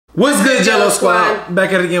What's good, Jello Squad?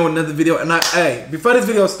 Back at it again with another video. And hey, before this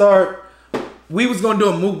video start, we was gonna do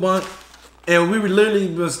a mukbang, and we were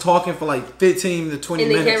literally was talking for like 15 to 20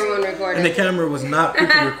 minutes. And the camera wasn't recording. And the camera was not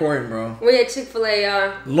freaking recording, bro. We had Chick-fil-A,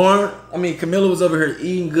 y'all. Camilla was over here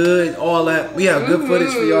eating good, all that. We have good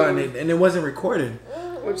footage for y'all, and it wasn't recording.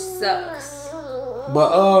 Which sucks.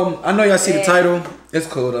 But I know y'all see the title. It's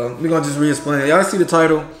cool though. We're gonna just re-explain it. Y'all see the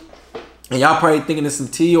title. And y'all probably thinking it's some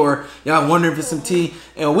tea, or y'all wondering if it's some tea.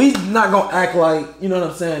 And we not gonna act like, you know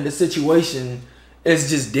what I'm saying, the situation is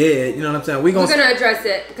just dead. You know what I'm saying? We're gonna address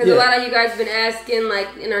it. Because a lot of you guys have been asking,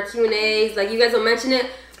 like, in our Q&As, like, you guys don't mention it.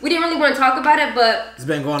 We didn't really want to talk about it, but it's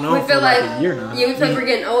been going on for like a year now. Yeah, we feel like we're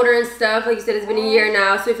getting older and stuff. Like you said, it's been a year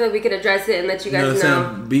now, so we feel like we could address it and let you guys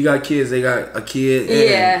know. We got kids, they got a kid.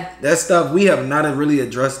 And that stuff, we have not really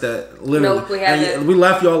addressed that, literally. Nope, we haven't. And we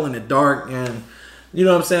left y'all in the dark, and you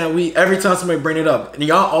know what I'm saying? Every time somebody bring it up, and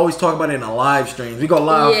y'all always talk about it in a live stream. We go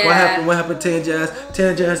live. Yeah. What happened? Tay&Jass.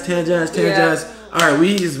 All right,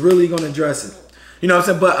 we is really gonna address it. You know what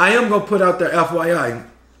I'm saying? But I am gonna put out there, FYI.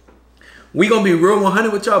 We gonna be real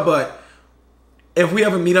 100 with y'all, but if we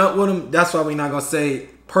ever meet up with them, that's why we not gonna say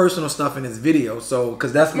personal stuff in this video. So,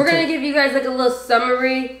 cause that's we're gonna give you guys like a little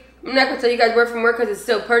summary. I'm not gonna tell you guys word from word because it's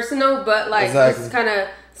still personal, but like just kind of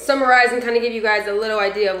summarize and kind of give you guys a little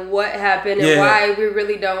idea of what happened and why we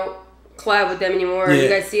really don't collab with them anymore. You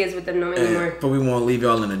guys see us with them no anymore. But we won't leave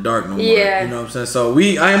y'all in the dark no more. You know what I'm saying? So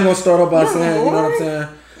I am gonna start off by saying, you know what I'm saying?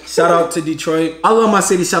 Shout out to Detroit. I love my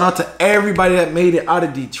city. Shout out to everybody that made it out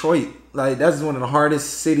of Detroit. Like, that's one of the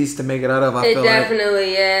hardest cities to make it out of. I feel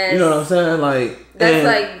definitely is. You know what I'm saying? Like, that's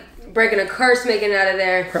like breaking a curse making it out of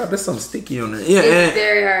there. Crap, there's something sticky on there. Yeah, it's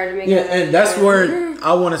very hard to make it out of there. And that's where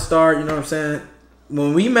I want to start. You know what I'm saying?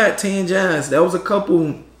 When we met Tay&Jass, there was a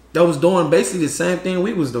couple that was doing basically the same thing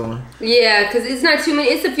we was doing. Yeah, because it's not too many.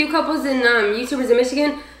 It's a few couples in YouTubers in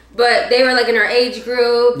Michigan. But they were like in our age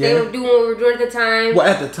group. They were doing what we were doing at the time. Well,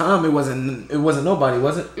 at the time, it wasn't nobody,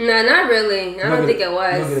 was it? No, not really. I don't think it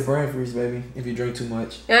was. You don't get a brain freeze, baby, if you drink too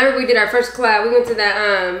much. I remember we did our first collab. We went to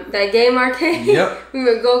that game arcade. Yep. We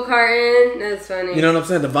went go-karting. That's funny. You know what I'm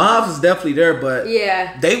saying? The vibes is definitely there, but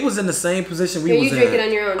they was in the same position we was in. You drink it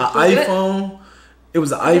on your own. An iPhone. It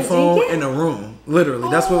was an iPhone in a room, literally.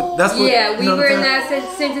 That's what. Yeah, we were in that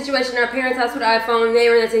same situation. Our parents' house with iPhone. They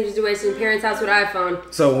were in that same situation. Parents' house with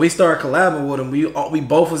iPhone. So when we started collabing with them, we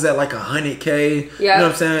both was at like 100K. You know what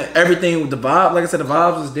I'm saying? Everything with the vibe, like I said, the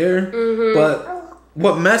vibes was there. But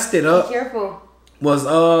what messed it up was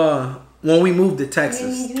when we moved to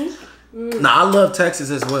Texas. Now I love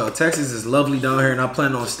Texas as well. Texas is lovely down here, and I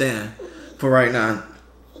plan on staying for right now.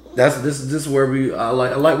 This is where we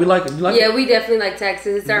like it. Yeah, we definitely like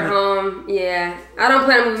Texas. It's our home. Yeah, I don't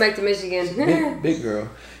plan on moving back to Michigan. big girl,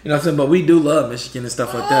 you know what I'm saying. But we do love Michigan and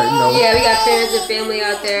stuff like that. You know. Yeah, we got friends and family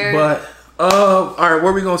out there. But all right,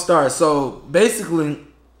 where we gonna start? So basically,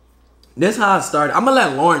 this how it started. I'm gonna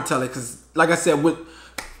let Lauren tell it because, like I said,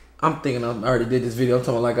 I'm thinking I already did this video. I'm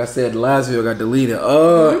talking like I said, the last video got deleted.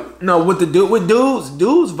 No, with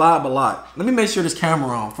dudes vibe a lot. Let me make sure this camera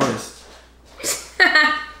on first.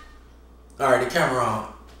 Alright, the camera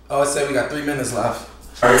on. Oh, it said we got 3 minutes left.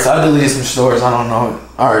 Alright, so I deleted some stories. I don't know.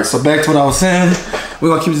 Alright, so back to what I was saying. We're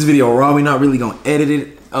gonna keep this video raw. We're not really gonna edit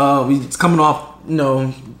it. It's coming off, you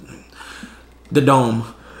know, the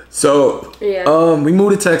dome. So, we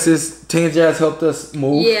moved to Texas. Tay&Jass helped us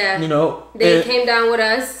move. Yeah. You know. They came down with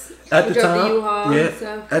us. At the time,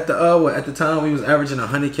 at the time we was averaging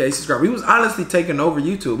 100K subscribers. We was honestly taking over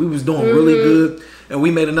YouTube. We was doing really good, and we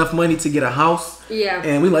made enough money to get a house. Yeah.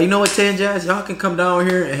 And we like, you know what, Tay&Jass, y'all can come down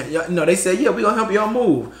here, and you know, they said, yeah, we gonna help y'all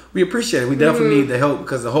move. We appreciate it. We definitely need the help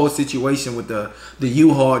because the whole situation with the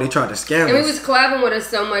U-Haul, they tried to scam us. And we was collabing with us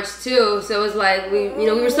so much too, so it was like we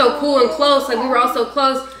were so cool and close. Like we were all so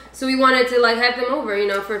close. So we wanted to like have them over, you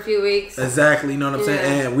know, for a few weeks. Exactly, you know what I'm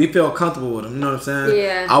saying? And we felt comfortable with them, you know what I'm saying?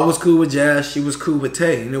 Yeah. I was cool with Jazz, she was cool with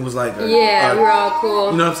Tay, and it was like we were all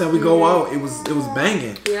cool. You know what I'm saying? We go out, it was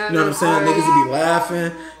banging. Yeah, you know what I'm saying? Niggas would be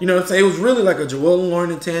laughing. You know what I'm saying? It was really like a Joel and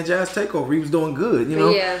Lauren and Tay&Jass takeover. We was doing good, you know?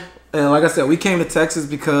 Yeah. And like I said, we came to Texas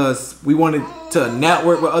because we wanted to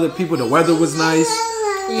network with other people. The weather was nice.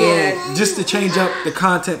 Yeah, and just to change up the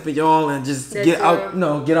content for y'all and just get out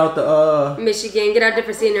the Michigan, get out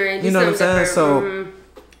different scenery. You know what I'm saying?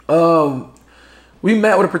 So, we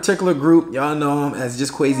met with a particular group. Y'all know them as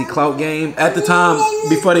Just Crazy Clout Game. At the time,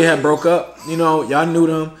 before they had broke up, you know, y'all knew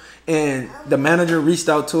them. And the manager reached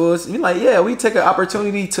out to us. And we're like, yeah, we take an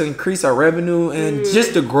opportunity to increase our revenue and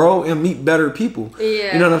just to grow and meet better people.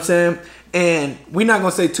 Yeah. You know what I'm saying? And we're not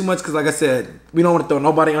gonna say too much because, like I said, we don't want to throw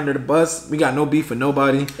nobody under the bus. We got no beef with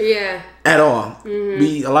nobody. Yeah. At all.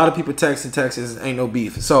 A lot of people text in Texas, ain't no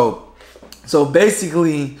beef. So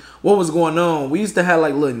basically, what was going on? We used to have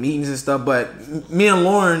like little meetings and stuff, but me and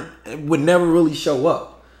Lauren would never really show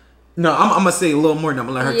up. No, I'm gonna say a little more, and I'm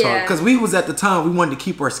gonna let her talk because we was at the time we wanted to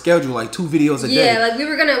keep our schedule like 2 videos a day. Yeah, like we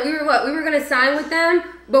were gonna sign with them,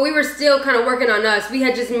 but we were still kind of working on us. We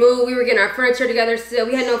had just moved. We were getting our furniture together. Still,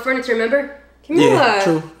 we had no furniture. Remember? Camila.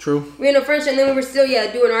 Yeah, true. We had no furniture, and then we were still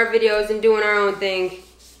doing our videos and doing our own thing.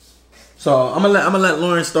 So I'm gonna let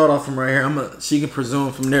Lauren start off from right here. She can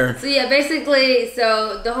presume from there. So yeah, basically,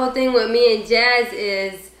 so the whole thing with me and Jazz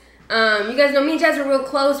is, you guys know me and Jazz were real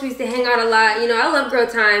close. We used to hang out a lot. You know, I love girl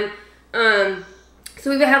time. So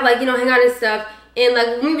we would have like, you know, hang out and stuff. And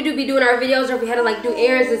like when we would be doing our videos, or if we had to like do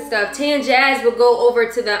errands and stuff, Tay&Jass would go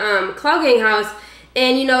over to the Cloud Gang house,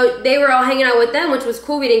 and you know, they were all hanging out with them, which was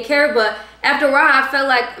cool. We didn't care, but after a while, I felt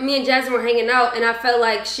like me and Jasmine were hanging out, and I felt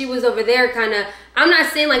like she was over there kind of. I'm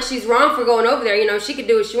not saying like she's wrong for going over there. You know, she could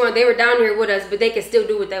do what she wanted. They were down here with us, but they could still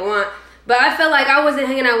do what they want. But I felt like I wasn't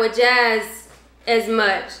hanging out with Jazz as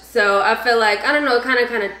much, so I feel like, I don't know, it kind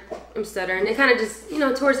of I'm stuttering, it kind of just, you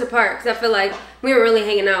know, tore us apart because I feel like we were really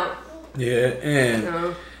hanging out. Yeah.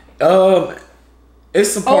 And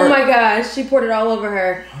it's some part. Oh my gosh, she poured it all over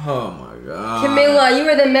her. Oh my god, Camila, you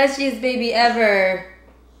were the messiest baby ever.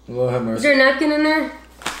 Lord have mercy. Is there a napkin in there?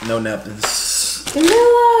 No napkins.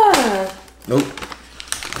 Camila. Nope.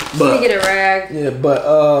 Let me get a rag. Yeah, but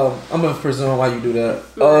I'm gonna presume why you do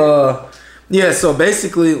that. Yeah, so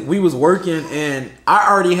basically we was working, and I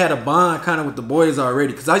already had a bond kind of with the boys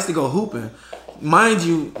already because I used to go hooping. Mind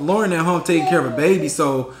you, Lauren at home taking care of a baby,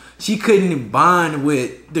 so she couldn't bond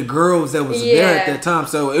with the girls that was there at that time.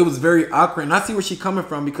 So it was very awkward, and I see where she coming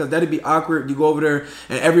from because that'd be awkward. You go over there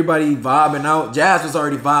and everybody vibing out. Jazz was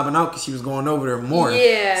already vibing out because she was going over there more.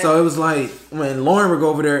 Yeah. So it was like when Lauren would go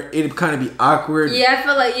over there, it'd kind of be awkward. Yeah, I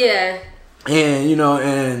feel like And you know,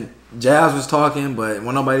 and Jazz was talking, but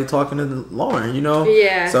when nobody talking to Lauren, you know?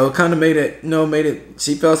 Yeah. So it kind of made it,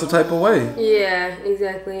 she felt some type of way. Yeah,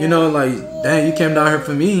 exactly. You know, like, dang, you came down here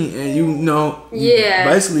for me, and you know,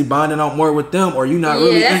 basically bonding out more with them, or you not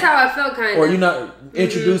really. Yeah, that's how I felt kind of. Or you not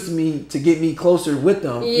introducing me to get me closer with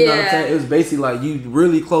them. You know what I'm saying? It was basically like you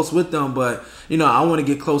really close with them, but you know, I want to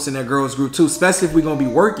get close in that girls group too, especially if we're going to be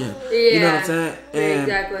working. Yeah. You know what I'm saying?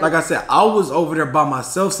 And like I said, I was over there by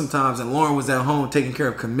myself sometimes, and Lauren was at home taking care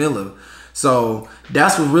of Camilla. So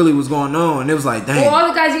that's what really was going on. And it was like, dang. Well, all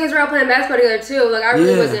the guys, you guys were all playing basketball together too. Like, I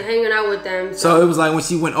really wasn't hanging out with them. So it was like when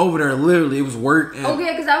she went over there, literally, it was work. And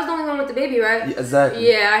because I was the only one with the baby, right? Yeah, exactly.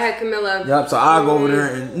 Yeah, I had Camilla. Yep, so I go over there,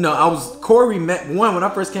 and, you know, Corey met, when I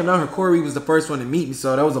first came down here, Corey was the first one to meet me.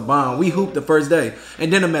 So that was a bond. We hooped the first day.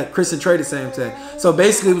 And then I met Chris and Trey the same day. So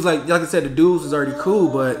basically, it was like I said, the dudes was already cool,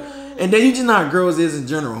 but. And then you just know how girls is in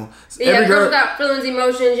general. So yeah, girls got feelings,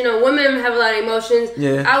 emotions. You know, women have a lot of emotions.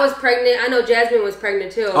 Yeah. I was pregnant. I know Jasmine was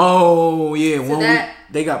pregnant too. Oh yeah, so that's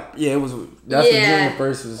when Junior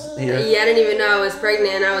first was here. Yeah, I didn't even know I was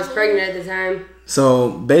pregnant, and I was pregnant at the time.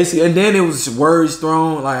 So basically, and then it was words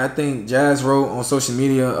thrown. Like I think Jazz wrote on social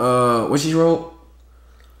media. What she wrote?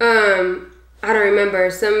 I don't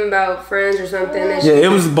remember. Something about friends or something.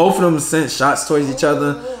 It was both of them sent shots towards each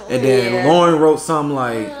other. And then Lauren wrote something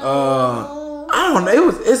like, I don't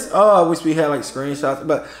know. I wish we had like screenshots.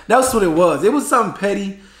 But that's what it was. It was something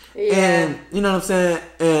petty. Yeah. And, you know what I'm saying?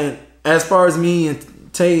 And as far as me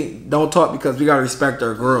and Tay don't talk because we got to respect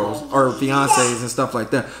our girls, our fiancés and stuff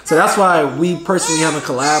like that. So that's why we personally haven't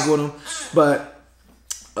collabed with them. But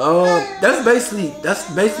that's basically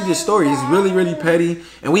the story. It's really, really petty,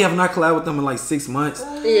 and we have not collabed with them in like 6 months.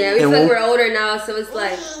 Yeah, we feel like we're older now, so it's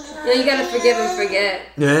like, you know, you gotta forgive and forget.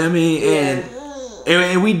 Yeah, I mean,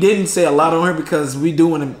 and we didn't say a lot on her because we do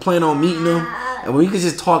want to plan on meeting them, and we could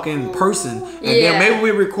just talk in person, and then maybe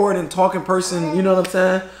we record and talk in person. You know what I'm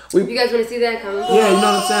saying? You guys want to see that? Comment. Yeah, you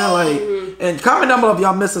know what I'm saying? Like, and comment down below if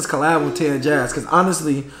y'all miss us collab with Tay&Jass, because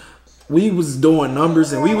honestly. We was doing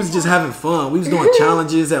numbers and we was just having fun. We was doing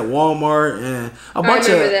challenges at Walmart and a bunch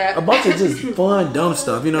of just fun, dumb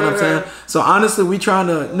stuff. You know what I'm saying? So honestly, we trying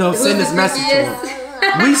to send this message to them.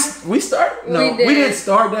 We didn't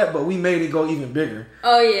start that, but we made it go even bigger.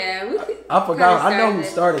 Oh yeah, I forgot. I know who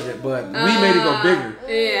started it, but we made it go bigger.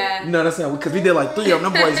 Yeah, you know what I'm saying? Because we did like 3 of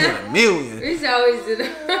them. Them boys hit 1 million. We used to always do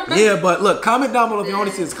that. Yeah, but look, comment down below if you want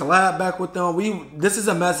to see us collab back with them. This is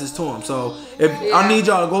a message to them. So if I need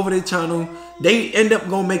y'all to go over their channel. They end up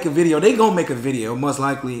gonna make a video. They gonna make a video, most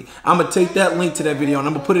likely. I'm gonna take that link to that video and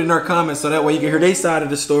I'm gonna put it in our comments so that way you can hear their side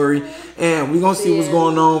of the story. And we gonna see what's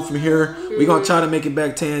going on from here. We gonna try to make it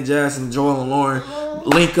back Tay&Jass and Joel and Lauren.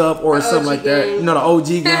 link up or something like that. You know, the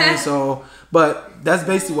OG gang. So, but that's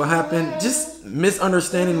basically what happened. Just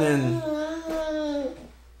misunderstanding and.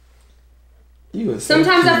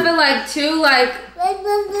 Sometimes I feel like too, like,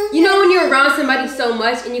 you know, when you're around somebody so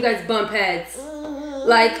much and you guys bump heads,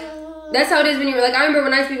 like, that's how it is when you were like, I remember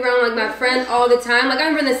when I used to be around like my friend all the time. Like I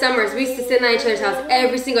remember in the summers we used to sit at each other's house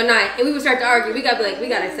every single night and we would start to argue. We gotta be like, we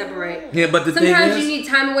gotta separate. Yeah, but sometimes you need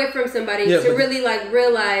time away from somebody to really like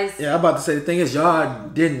realize. Yeah, I'm about to say the thing is y'all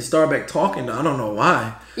didn't start back talking though. I don't know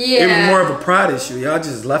why. Yeah, it was more of a pride issue. Y'all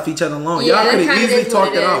just left each other alone. Yeah, y'all could have easily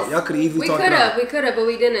talked it out. Y'all could have easily talked it out. We could have, but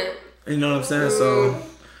we didn't. You know what I'm saying? So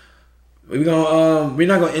we're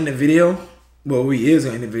not gonna end the video. Well, we is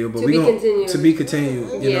gonna end the video, but to be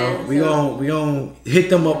continued. You know, we gonna hit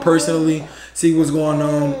them up personally, see what's going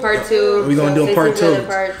on. Part 2. We gonna do a part 2.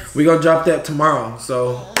 We gonna drop that tomorrow.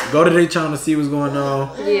 So go to their channel to see what's going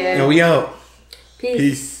on. Yeah. And we out.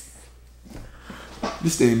 Peace.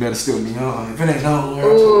 This thing better still be on. If it ain't on,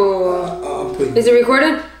 Ooh. Is it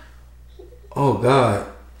recorded? Oh God,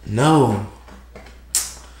 no.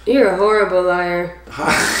 You're a horrible liar.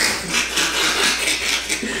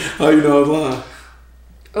 How you know I was lying?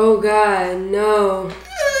 Oh God, no.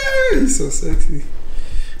 He's so sexy.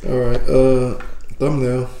 Alright,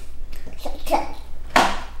 thumbnail.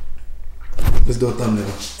 Let's do a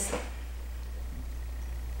thumbnail.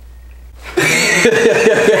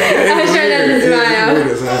 I'm trying not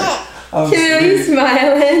to smile. Kim, are you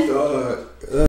smiling?